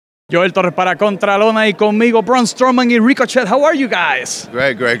Joel Torres para Contralona y conmigo Braun Strowman y Ricochet. How are you guys?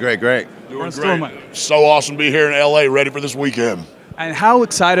 Great. Doing Braun great. Strowman. So awesome to be here in LA, ready for this weekend. And how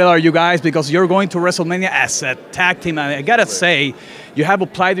excited are you guys because you're going to WrestleMania as a tag team? And I gotta say, you have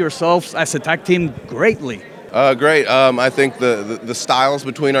applied yourselves as a tag team greatly. Great. I think the styles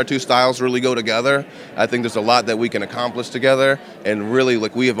between our two styles really go together. I think there's a lot that we can accomplish together, and really,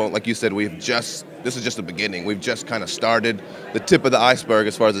 like you said, this is just the beginning. We've just kind of started the tip of the iceberg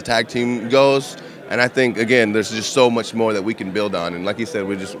as far as the tag team goes. And I think, again, there's just so much more that we can build on. And like you said,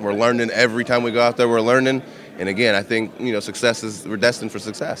 we're learning every time we go out there. We're learning. And again, I think we're destined for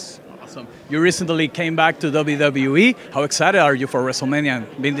success. Awesome. You recently came back to WWE. How excited are you for WrestleMania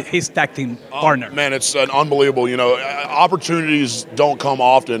and being his tag team partner? Man, it's unbelievable. Opportunities don't come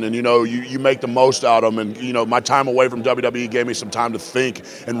often, and you make the most out of them. And my time away from WWE gave me some time to think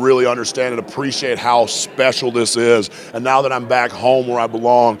and really understand and appreciate how special this is. And now that I'm back home where I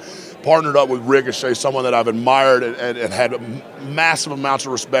belong, partnered up with Ricochet, someone that I've admired and had massive amounts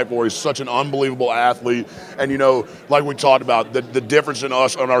of respect for. He's such an unbelievable athlete. And, like we talked about, the difference in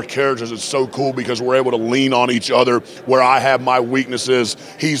us and our characters is so cool because we're able to lean on each other. Where I have my weaknesses,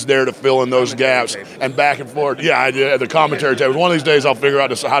 he's there to fill in those gaps and back and forth. Yeah, the commentary table. One of these days I'll figure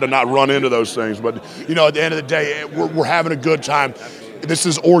out how to not run into those things. But, at the end of the day, we're having a good time. This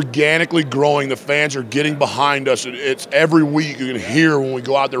is organically growing. The fans are getting behind us. It's every week you can hear when we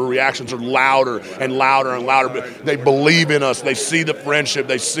go out there, reactions are louder and louder and louder. But they believe in us. They see the friendship.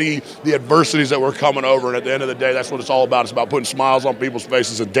 They see the adversities that we're coming over. And at the end of the day, that's what it's all about. It's about putting smiles on people's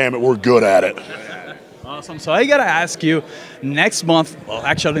faces. And damn it, we're good at it. Awesome. So I gotta ask you, next month, well,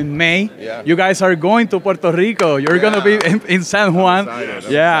 actually May, Yeah. you guys are going to Puerto Rico. You're gonna be in San Juan. I'm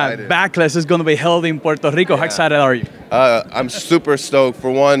excited. Backlash is gonna be held in Puerto Rico. How excited are you? I'm super stoked,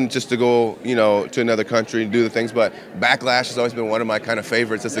 for one, just to go, to another country and do the things. But Backlash has always been one of my kind of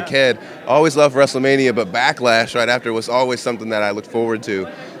favorites as a kid. I always loved WrestleMania, but Backlash right after was always something that I looked forward to.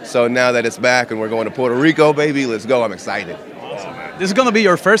 So now that it's back and we're going to Puerto Rico, baby, let's go. I'm excited. This is gonna be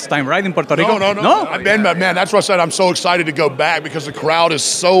your first time, right, in Puerto Rico? No. I've been, man, that's what I said. I'm so excited to go back because the crowd is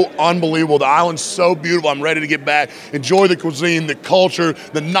so unbelievable. The island's so beautiful. I'm ready to get back, enjoy the cuisine, the culture,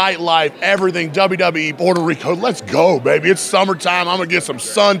 the nightlife, everything. WWE, Puerto Rico, let's go, baby. It's summertime. I'm gonna get some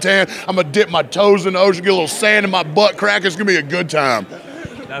suntan. I'm gonna dip my toes in the ocean, get a little sand in my butt crack. It's gonna be a good time.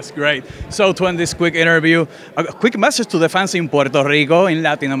 That's great. So to end this quick interview, a quick message to the fans in Puerto Rico, in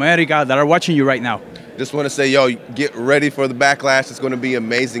Latin America, that are watching you right now. Just want to say, get ready for the Backlash. It's going to be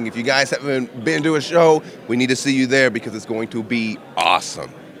amazing. If you guys haven't been to a show, we need to see you there because it's going to be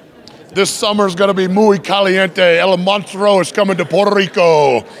awesome. This summer is gonna be muy caliente. El Monstro is coming to Puerto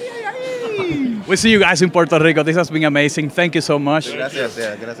Rico. We see you guys in Puerto Rico. This has been amazing. Thank you so much. Gracias.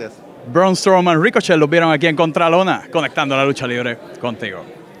 Braun Strowman, Ricochet, lo vieron aquí en Contralona, conectando la lucha libre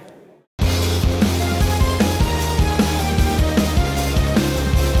contigo.